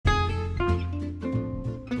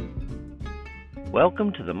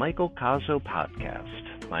Welcome to the Michael Cazzo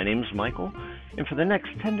podcast. My name is Michael, and for the next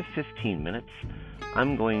 10 to 15 minutes,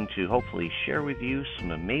 I'm going to hopefully share with you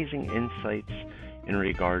some amazing insights in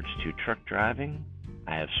regards to truck driving.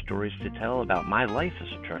 I have stories to tell about my life as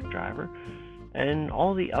a truck driver and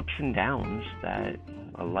all the ups and downs that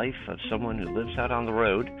a life of someone who lives out on the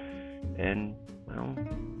road and,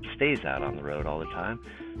 stays out on the road all the time,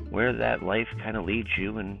 where that life kind of leads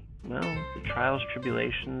you and, the trials,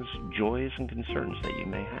 tribulations, joys, and concerns that you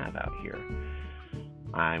may have out here.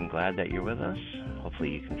 I'm glad that you're with us.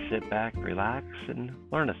 Hopefully you can sit back, relax, and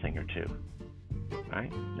learn a thing or two. All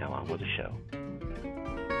right, now on with the show.